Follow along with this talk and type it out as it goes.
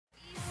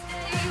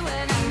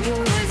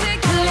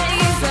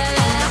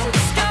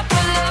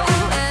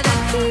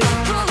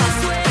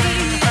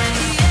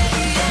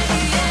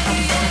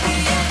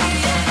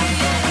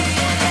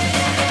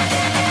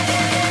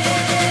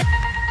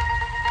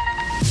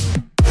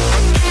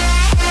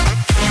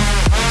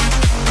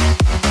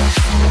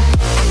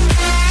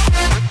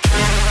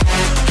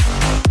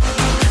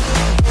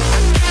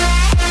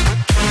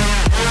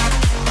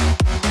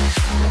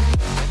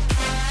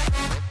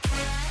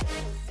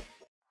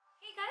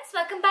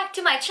back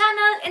to my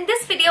channel. In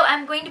this video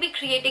I'm going to be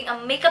creating a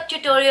makeup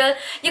tutorial.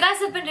 You guys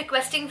have been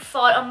requesting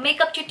for a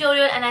makeup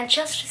tutorial and I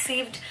just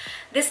received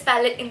this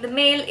palette in the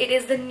mail. It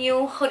is the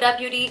new Huda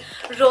Beauty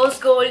Rose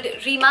Gold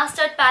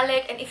Remastered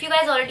palette, and if you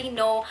guys already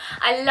know,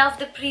 I love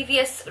the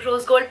previous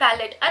Rose Gold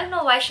palette. I don't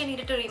know why she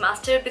needed to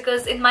remaster it,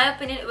 because in my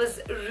opinion it was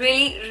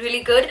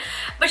really good,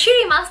 but she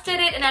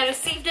remastered it and I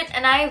received it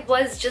and I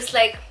was just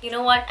like, you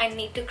know what, I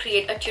need to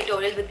create a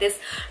tutorial with this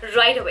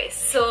right away.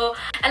 So,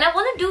 and I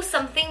want to do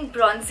something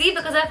bronzy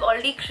because I've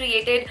already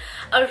created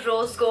a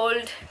rose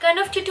gold kind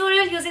of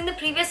tutorial using the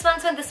previous one.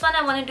 So in this one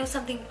I want to do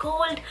something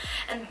gold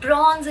and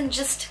bronze and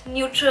just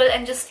neutral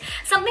and just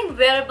something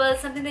wearable,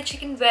 something that you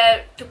can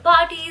wear to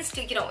parties,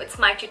 to, you know, it's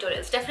my tutorial,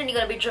 it's definitely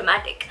gonna be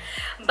dramatic,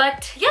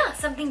 but yeah,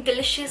 something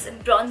delicious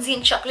and bronzy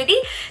and chocolatey.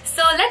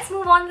 So let's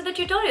move on with the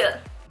tutorial.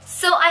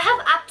 So I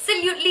have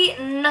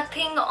absolutely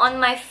nothing on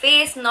my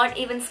face, not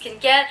even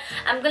skincare.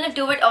 I'm gonna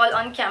do it all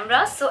on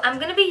camera. So I'm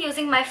gonna be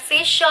using my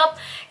Face Shop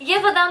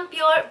Yehwadam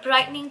Pure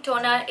Brightening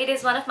Toner. It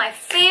is one of my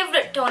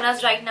favorite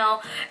toners right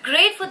now.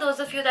 Great for those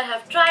of you that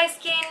have dry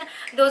skin,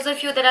 those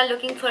of you that are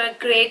looking for a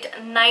great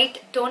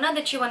night toner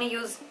that you want to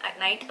use at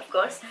night, of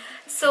course.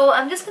 So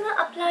I'm just gonna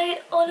apply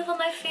it all over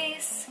my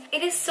face.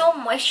 It is so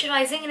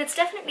moisturizing and it's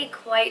definitely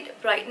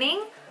quite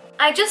brightening.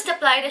 I just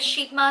applied a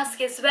sheet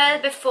mask as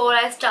well before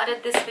I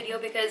started this video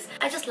because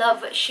I just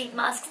love sheet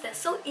masks. They're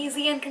so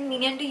easy and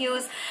convenient to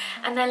use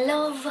and I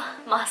love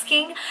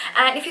masking.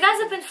 And if you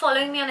guys have been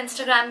following me on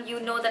Instagram,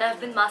 you know that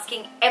I've been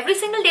masking every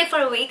single day for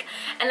a week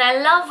and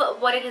I love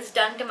what it has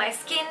done to my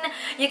skin.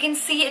 You can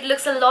see it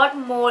looks a lot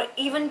more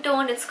even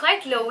toned, it's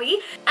quite glowy,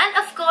 and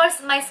of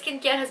course my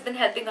skincare has been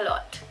helping a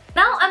lot.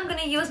 Now I'm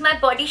gonna use my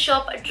Body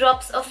Shop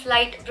Drops of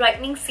Light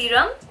Brightening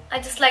Serum. I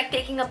just like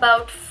taking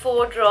about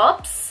 4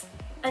 drops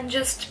and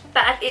just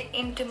pat it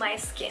into my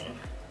skin.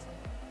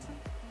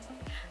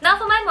 Now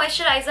for my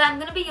moisturizer, I'm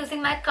going to be using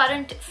my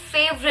current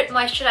favorite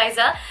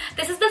moisturizer.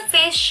 This is the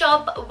Face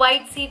Shop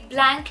White Seed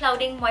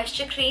Blanclouding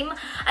Moisture Cream.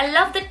 I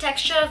love the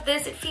texture of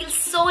this. It feels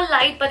so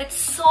light but it's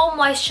so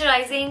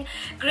moisturizing.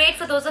 Great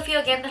for those of you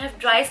again that have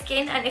dry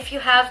skin, and if you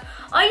have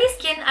oily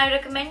skin, I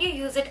recommend you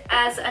use it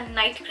as a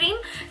night cream.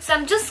 So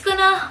I'm just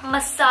gonna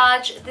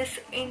massage this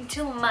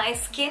into my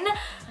skin.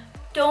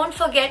 Don't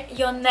forget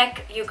your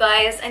neck, you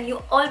guys, and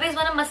you always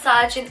want to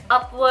massage in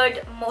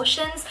upward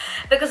motions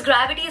because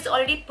gravity is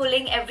already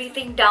pulling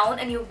everything down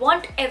and you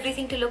want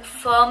everything to look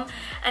firm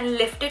and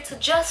lifted. So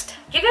just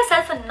give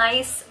yourself a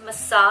nice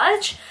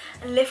massage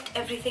and lift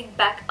everything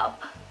back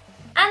up.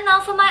 And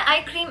now for my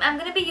eye cream, I'm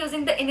going to be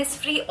using the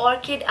Innisfree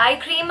Orchid eye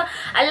cream.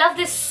 I love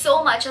this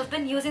so much. I've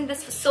been using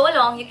this for so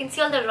long. You can see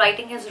all the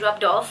writing has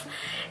rubbed off.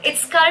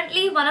 It's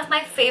currently one of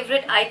my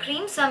favorite eye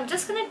creams, so I'm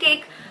just going to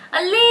take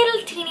a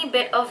little teeny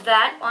bit of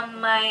that on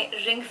my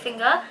ring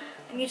finger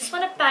and you just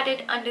want to pat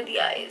it under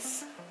the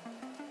eyes.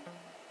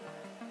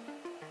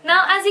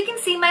 Now as you can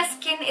see, my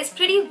skin is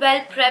pretty well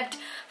prepped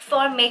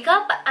for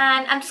makeup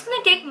and I'm just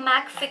going to take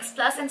MAC Fix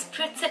Plus and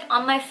spritz it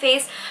on my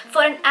face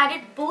for an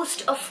added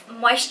boost of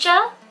moisture.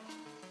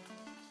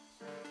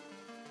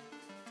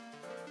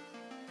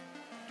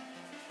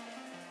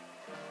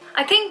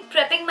 I think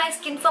prepping my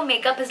skin for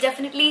makeup is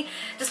definitely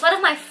just one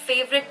of my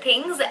favorite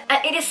things,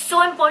 and it is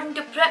so important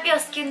to prep your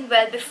skin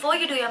well before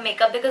you do your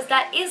makeup because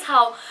that is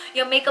how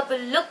your makeup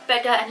will look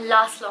better and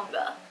last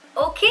longer.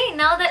 Okay,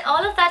 now that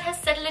all of that has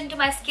settled into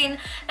my skin,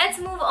 let's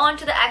move on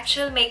to the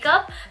actual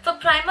makeup. For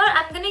primer,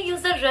 I'm going to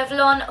use the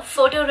Revlon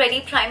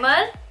Photoready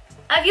primer.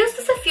 I've used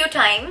this a few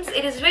times.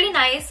 It is really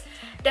nice,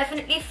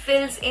 definitely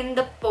fills in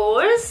the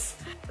pores.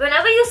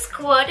 Whenever you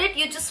squirt it,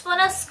 you just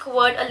want to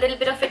squirt a little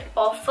bit of it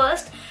off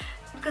first,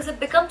 because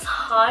it becomes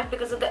hard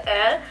because of the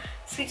air.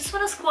 So you just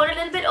want to squirt a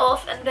little bit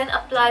off and then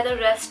apply the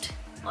rest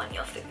on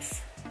your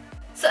face.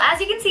 So as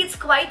you can see, it's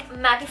quite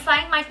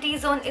mattifying. My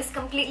T-zone is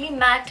completely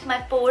matte. My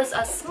pores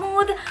are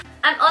smooth.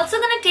 I'm also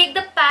going to take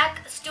the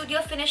PAC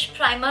Studio Finish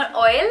Primer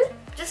Oil.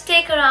 Just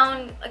take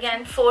around,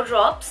 again, 4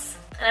 drops.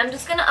 And I'm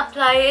just going to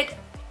apply it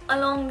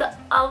along the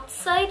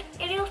outside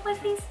area of my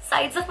face,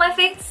 sides of my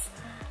face,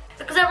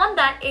 because I want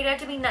that area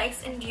to be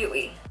nice and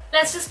dewy.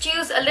 Let's just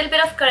use a little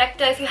bit of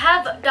corrector. If you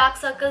have dark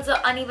circles or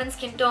uneven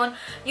skin tone,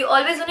 you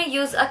always want to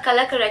use a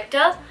color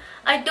corrector.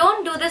 I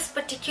don't do this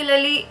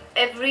particularly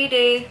every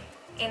day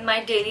in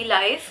my daily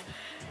life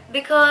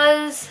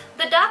because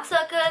the dark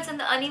circles and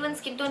the uneven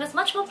skin tone is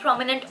much more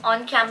prominent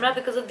on camera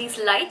because of these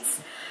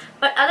lights.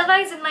 But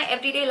otherwise in my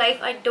everyday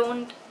life I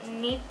don't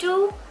need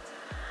to.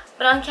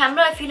 But on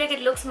camera I feel like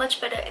it looks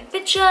much better in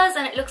pictures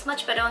and it looks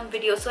much better on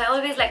video. So I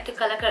always like to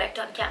color correct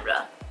on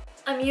camera.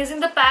 I'm using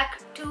the PAC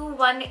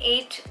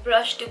 218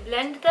 brush to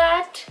blend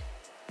that.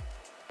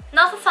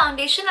 Now for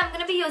foundation, I'm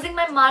going to be using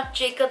my Marc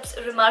Jacobs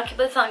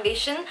Remarcable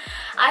foundation.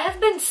 I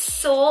have been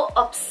so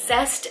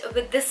obsessed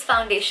with this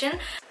foundation,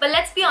 but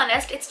let's be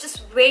honest, it's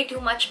just way too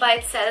much by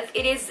itself.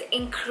 It is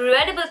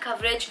incredible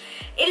coverage.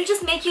 It'll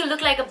just make you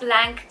look like a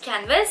blank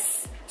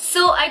canvas.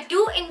 So I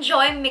do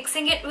enjoy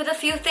mixing it with a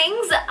few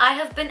things. I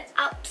have been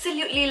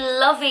absolutely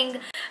loving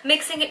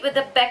mixing it with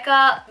the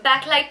Becca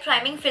Backlight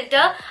Priming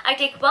Filter. I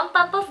take one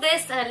pump of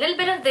this and a little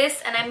bit of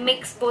this and I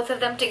mix both of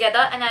them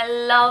together and I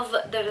love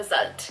the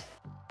result.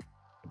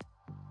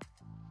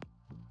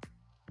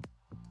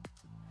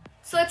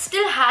 So it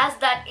still has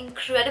that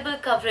incredible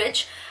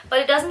coverage, but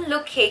it doesn't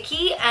look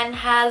cakey and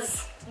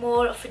has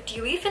more of a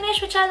dewy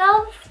finish, which I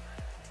love.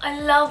 I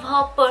love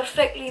how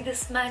perfectly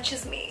this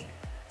matches me.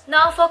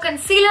 Now for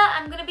concealer,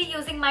 I'm going to be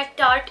using my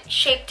Tarte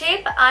Shape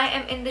Tape. I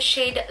am in the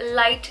shade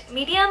Light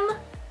Medium.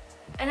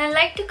 And I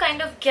like to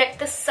kind of get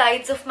the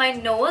sides of my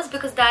nose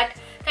because that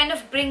kind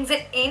of brings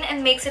it in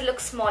and makes it look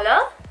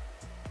smaller.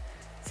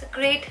 It's a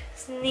great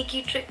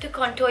sneaky trick to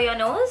contour your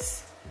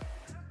nose.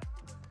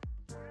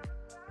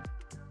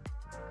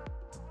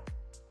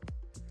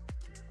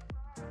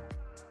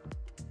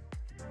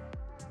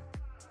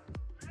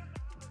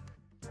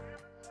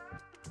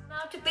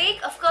 Now to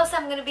bake, of course,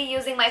 I'm going to be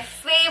using my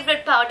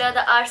favorite powder,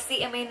 the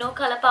RCMA No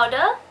Color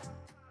Powder.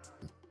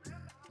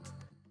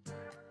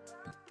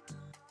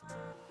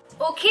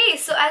 Okay,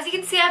 so as you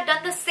can see, I've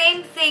done the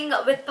same thing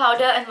with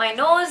powder and my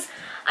nose.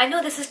 I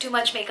know this is too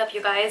much makeup,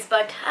 you guys,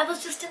 but I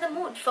was just in the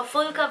mood for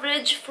full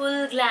coverage,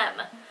 full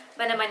glam.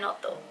 When am I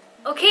not though?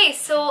 Okay,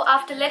 so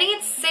after letting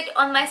it sit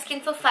on my skin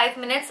for 5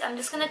 minutes, I'm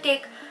just going to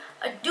take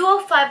a duo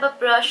fiber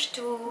brush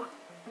to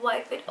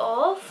wipe it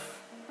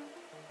off.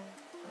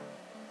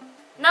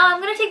 Now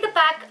I'm going to take the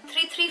PAC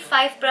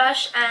 335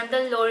 brush and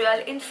the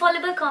Loreal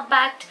Infallible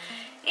Compact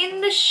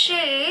in the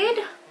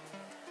shade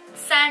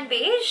Sand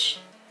Beige.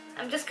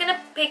 I'm just gonna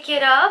pick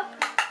it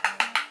up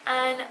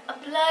and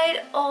apply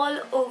it all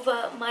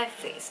over my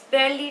face,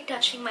 barely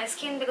touching my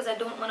skin because I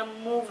don't want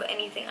to move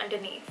anything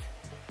underneath.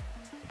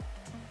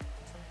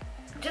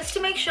 Just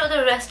to make sure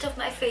the rest of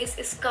my face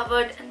is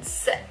covered and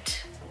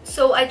set.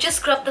 So I just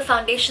scrubbed the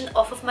foundation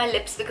off of my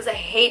lips because I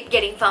hate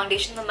getting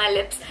foundation on my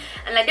lips.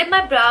 And I did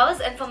my brows,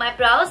 and for my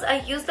brows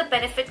I used the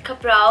Benefit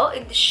KaBrow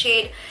in the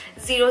shade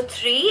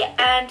 03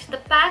 and the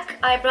PAC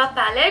Eyebrow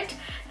Palette.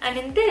 And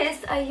in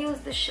this, I use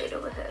this shade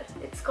over here.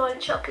 It's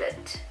called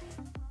Chocolate.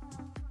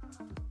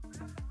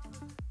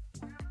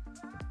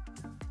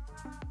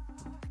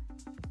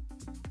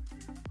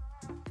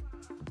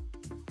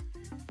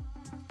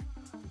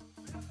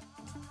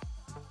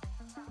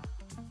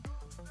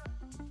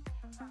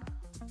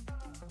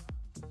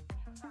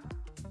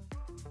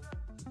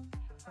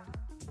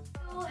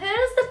 So here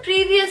is the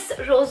previous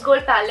rose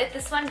gold palette.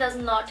 This one does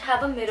not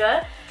have a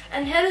mirror.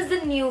 And here is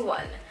the new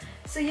one.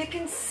 So you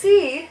can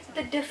see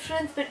the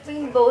difference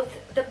between both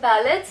the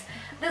palettes.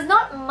 There's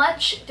not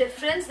much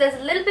difference.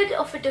 There's a little bit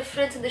of a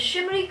difference in the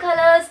shimmery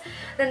colors.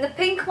 Then the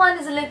pink one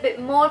is a little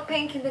bit more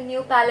pink in the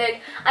new palette.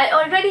 I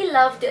already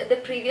loved the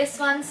previous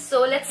one,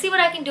 so let's see what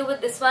I can do with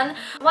this one.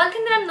 One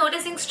thing that I'm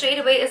noticing straight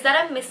away is that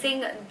I'm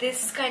missing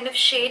this kind of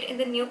shade in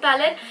the new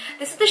palette.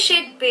 This is the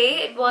shade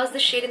Beige. It was the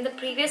shade in the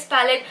previous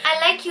palette. I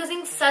like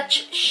using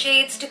such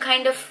shades to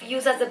kind of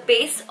use as a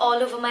base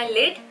all over my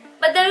lid.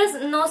 But there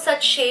is no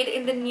such shade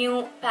in the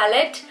new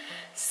palette,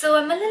 so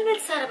I'm a little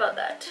bit sad about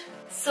that.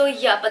 So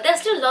yeah, but there's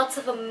still lots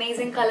of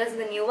amazing colors in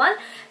the new one.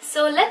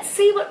 So let's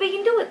see what we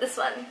can do with this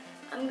one.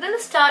 I'm gonna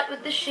start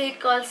with the shade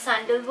called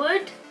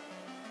Sandalwood.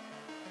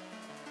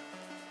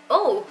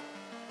 Oh,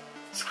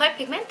 it's quite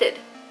pigmented.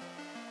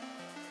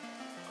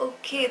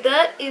 Okay,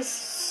 that is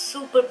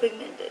super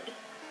pigmented.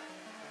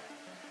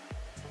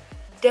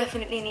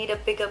 Definitely need a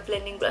bigger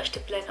blending brush to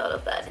blend all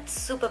of that. It's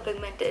super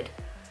pigmented.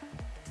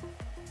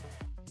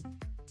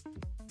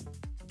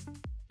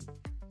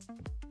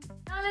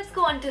 Now let's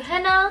go on to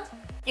henna.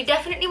 You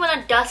definitely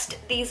want to dust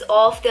these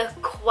off. They're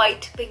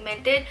quite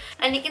pigmented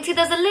and you can see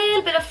there's a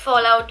little bit of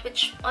fallout,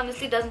 which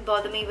honestly doesn't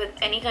bother me with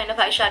any kind of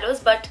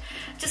eyeshadows, but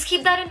just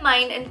keep that in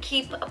mind and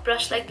keep a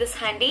brush like this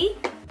handy.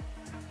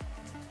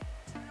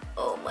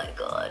 Oh my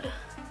god,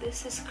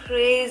 this is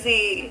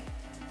crazy.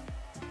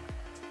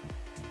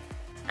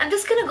 I'm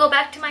just gonna go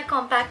back to my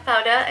compact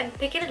powder and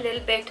pick it a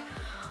little bit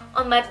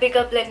on my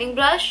bigger blending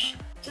brush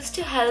just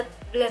to help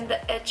blend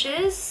the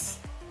edges.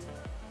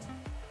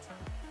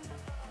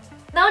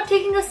 Now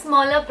taking a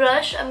smaller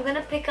brush, I'm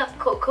gonna pick up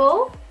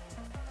Kohl,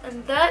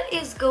 and that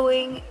is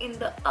going in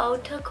the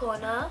outer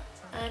corner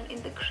and in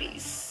the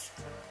crease.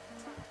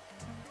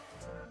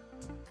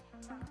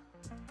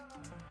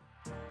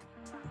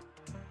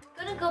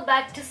 Gonna go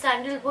back to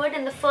Sandalwood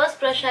and the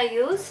first brush I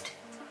used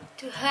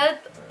to help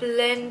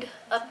blend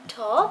up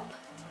top,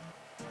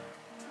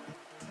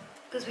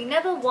 because we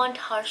never want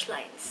harsh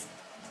lines.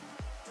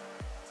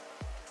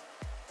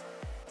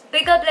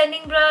 Bigger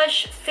blending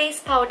brush, face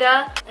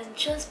powder, and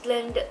just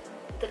blend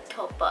the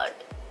top part.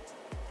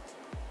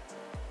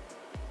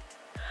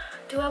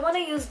 Do I want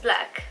to use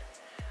black?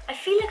 I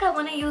feel like I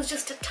want to use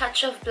just a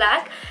touch of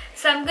black,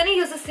 so I'm going to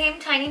use the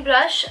same tiny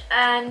brush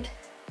and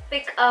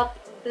pick up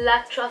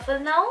Black Truffle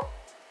now.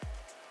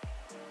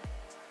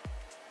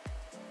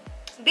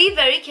 Be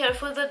very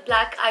careful with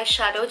black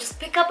eyeshadow. Just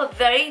pick up a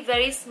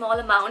very small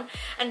amount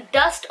and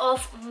dust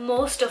off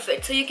most of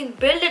it so you can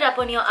build it up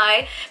on your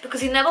eye,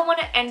 because you never want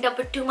to end up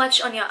with too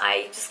much on your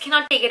eye. You just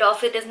cannot take it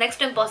off. It is next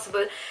to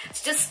impossible.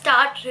 So just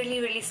start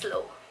really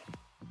slow.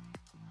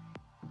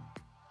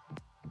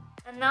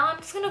 And now I'm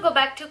just going to go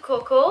back to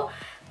Cocoa,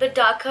 the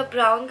darker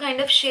brown kind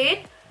of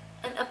shade,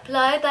 and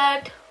apply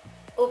that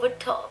over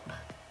top,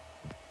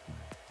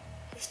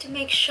 just to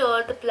make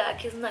sure the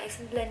black is nice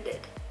and blended.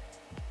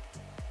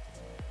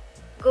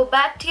 Go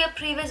back to your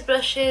previous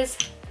brushes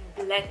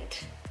and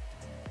blend.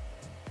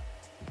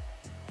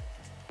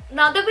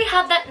 Now that we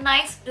have that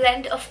nice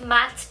blend of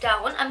mattes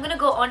down, I'm going to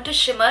go on to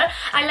shimmer.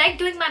 I like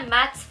doing my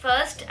mattes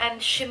first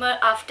and shimmer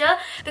after,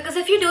 because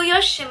if you do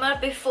your shimmer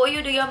before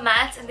you do your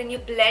mattes and then you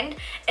blend,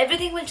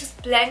 everything will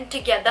just blend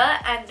together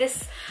and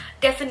this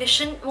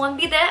definition won't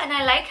be there. And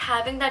I like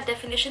having that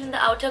definition in the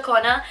outer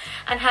corner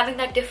and having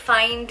that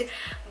defined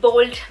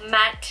bold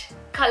matte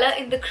color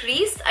in the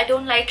crease. I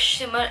don't like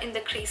shimmer in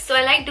the crease, so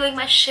I like doing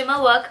my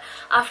shimmer work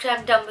after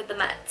I'm done with the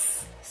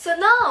mattes. So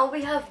now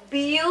we have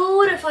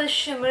beautiful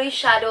shimmery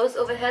shadows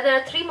over here. There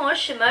are 3 more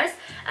shimmers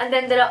and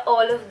then there are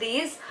all of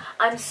these.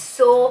 I'm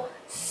so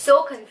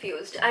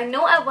confused. I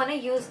know I want to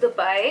use the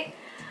Beige,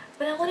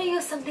 but I want to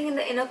use something in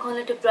the inner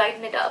corner to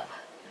brighten it up.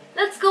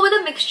 Let's go with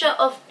a mixture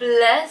of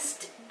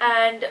Blessed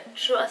and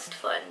Trust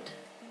Fund.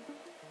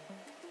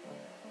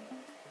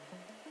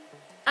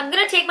 I'm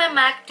going to take my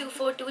MAC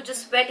 242,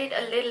 just wet it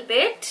a little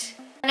bit.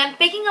 And I'm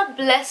picking up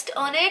Blessed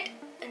on it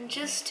and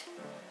just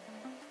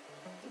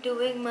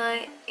doing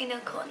my inner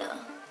corner.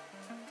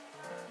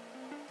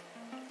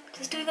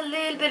 Just doing a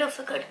little bit of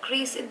a cut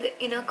crease in the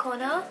inner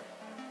corner.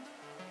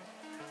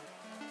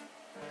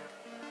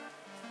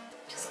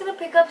 Just gonna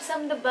pick up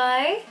some of the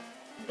Beige.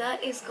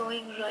 That is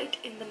going right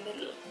in the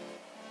middle.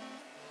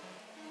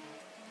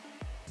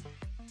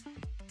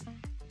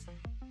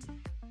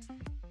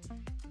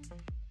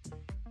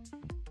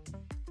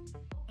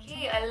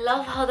 Okay, I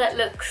love how that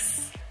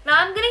looks. Now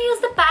I'm gonna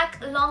use the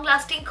PAC Long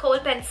Lasting Kohl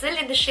pencil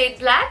in the shade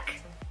Black.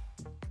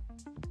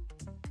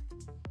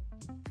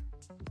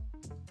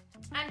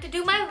 And to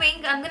do my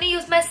wing, I'm going to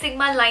use my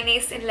Sigma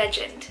Lineace in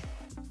Legend.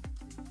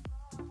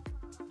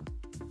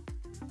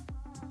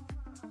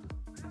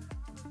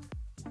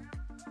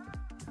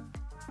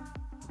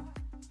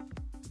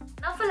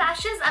 Now for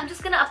lashes, I'm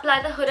just going to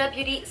apply the Huda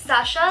Beauty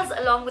Sashas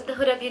along with the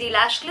Huda Beauty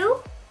Lash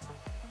Glue.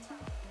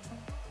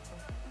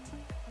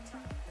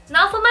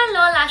 Now for my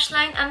lower lash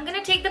line, I'm going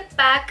to take the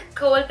PAC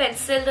Kohl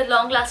pencil, the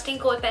long lasting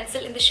Kohl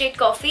pencil in the shade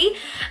Coffee,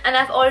 and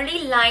I've already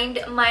lined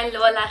my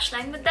lower lash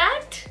line with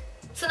that.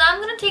 So now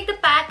I'm going to take the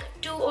PAC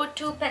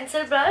 202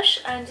 pencil brush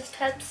and just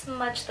help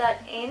smudge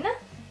that in.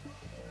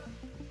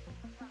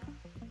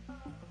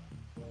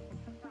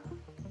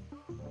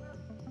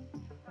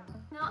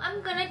 Now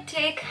I'm going to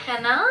take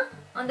henna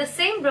on the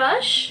same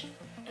brush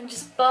and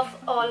just buff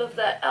all of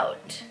that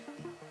out.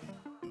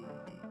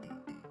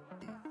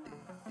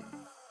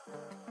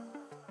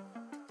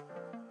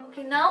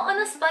 Okay, now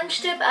on a sponge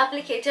tip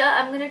applicator,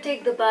 I'm going to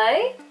take the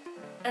Beige,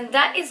 and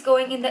that is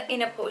going in the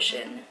inner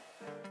portion.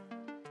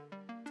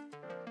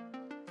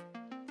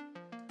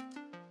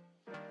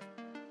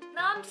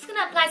 I'm just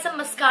gonna apply some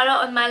mascara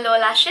on my lower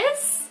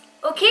lashes.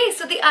 Okay,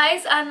 so the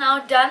eyes are now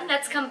done.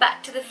 Let's come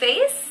back to the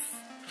face.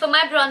 For my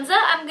bronzer,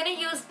 I'm gonna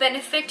use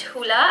Benefit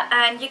Huda,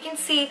 and you can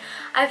see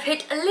I've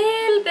hit a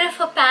little bit of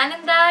a pan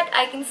in that.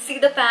 I can see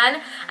the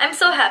pan. I'm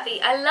so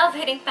happy. I love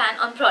hitting pan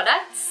on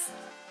products.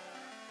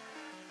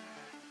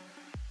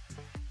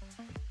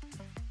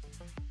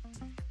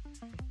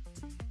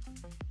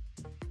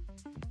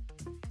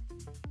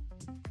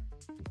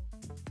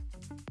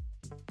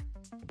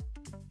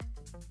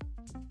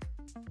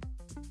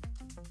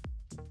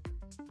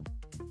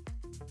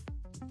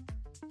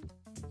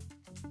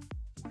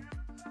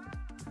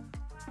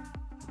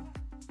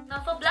 Now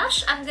for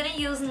blush, I'm going to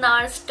use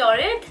NARS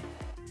Torrid.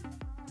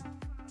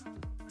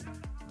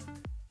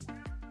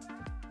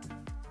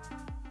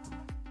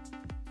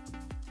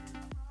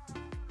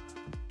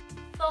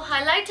 For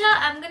highlighter,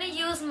 I'm going to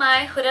use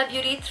my Huda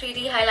Beauty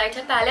 3D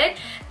highlighter palette.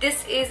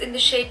 This is in the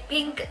shade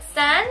Pink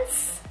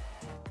Sands.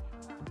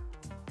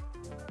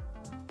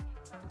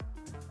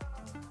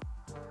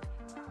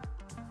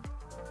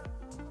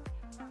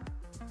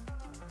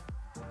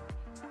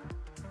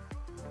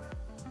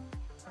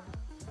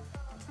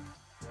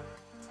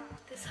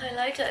 This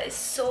highlighter is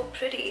so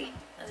pretty.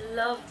 I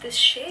love this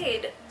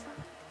shade.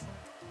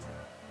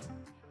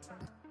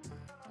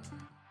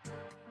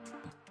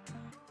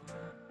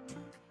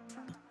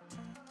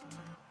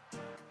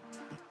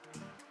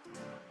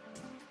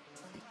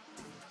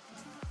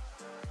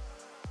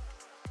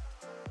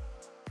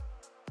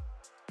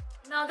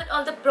 Now that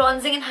all the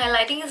bronzing and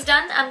highlighting is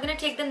done, I'm going to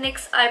take the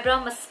NYX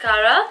Eyebrow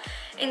Mascara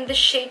in the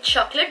shade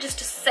Chocolate just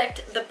to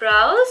set the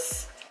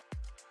brows.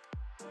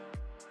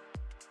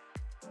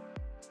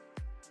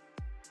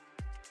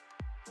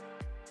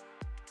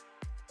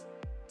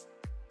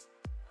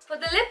 For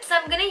the lips,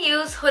 I'm going to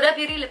use Huda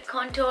Beauty Lip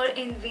Contour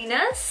in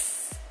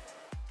Venus.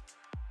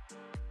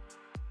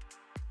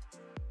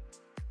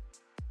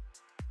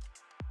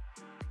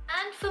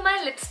 for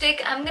my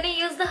lipstick, I'm gonna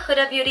use the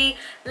Huda Beauty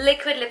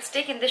liquid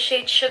lipstick in the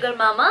shade Sugar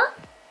Mama.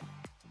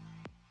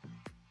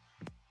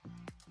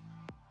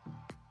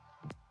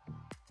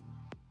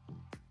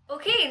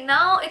 Okay,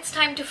 now it's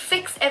time to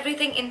fix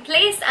everything in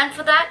place, and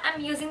for that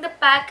I'm using the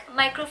PAC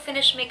Micro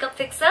Finish Makeup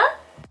Fixer.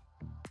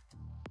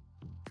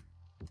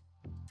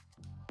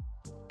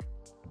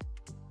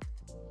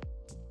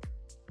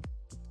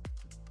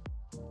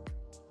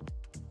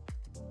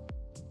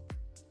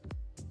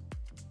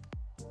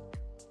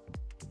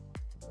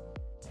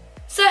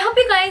 So I hope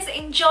you guys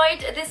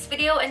enjoyed this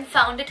video and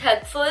found it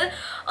helpful.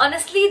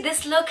 Honestly,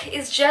 this look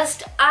is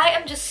just, I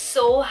am just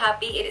so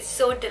happy. It is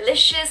so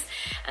delicious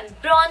and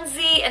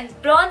bronzy, and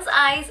bronze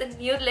eyes and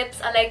nude lips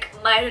are like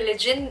my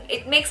religion.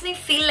 It makes me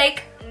feel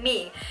like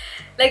me.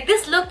 Like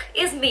this look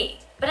is me.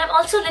 But I'm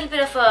also a little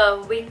bit of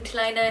a winged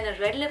liner and a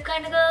red lip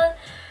kind of girl.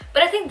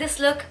 But I think this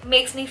look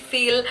makes me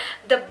feel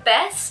the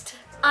best.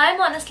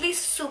 I'm honestly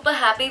super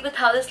happy with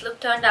how this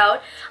look turned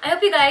out. I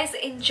hope you guys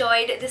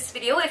enjoyed this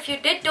video. If you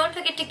did, don't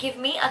forget to give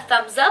me a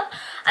thumbs up.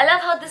 I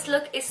love how this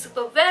look is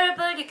super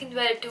wearable. You can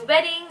wear it to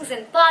weddings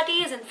and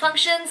parties and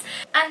functions.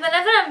 And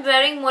whenever I'm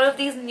wearing more of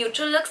these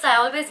neutral looks, I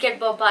always get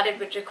bombarded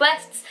with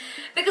requests.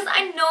 Because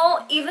I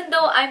know even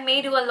though I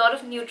may do a lot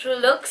of neutral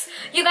looks,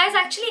 you guys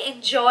actually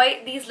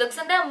enjoy these looks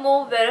and they're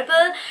more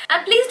wearable.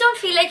 And please don't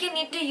feel like you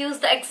need to use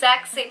the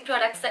exact same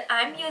products that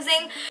I'm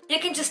using. You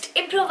can just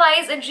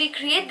improvise and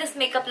recreate this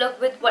makeup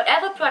look with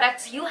whatever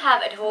products you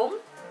have at home.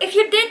 If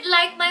you did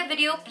like my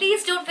video,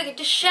 please don't forget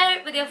to share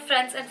it with your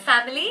friends and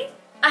family.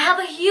 I have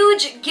a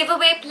huge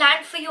giveaway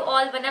planned for you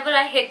all whenever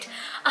I hit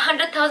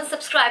 100,000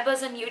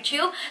 subscribers on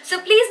YouTube. So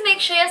please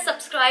make sure you're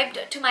subscribed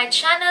to my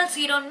channel so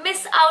you don't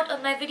miss out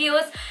on my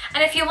videos.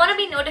 And if you want to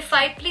be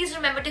notified, please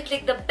remember to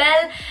click the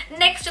bell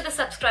next to the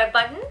subscribe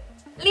button.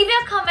 Leave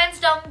your comments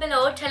down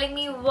below telling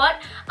me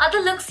what other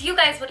looks you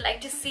guys would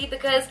like to see,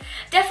 because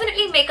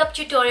definitely makeup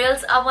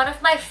tutorials are one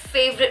of my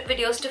favorite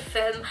videos to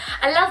film.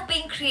 I love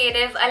being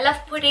creative, I love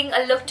putting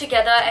a look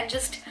together and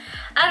just,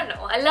 I don't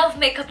know, I love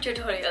makeup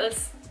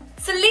tutorials.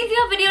 So leave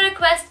your video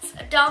requests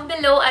down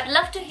below. I'd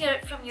love to hear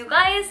it from you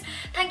guys.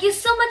 Thank you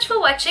so much for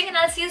watching and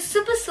I'll see you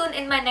super soon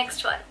in my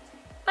next one.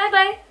 Bye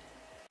bye.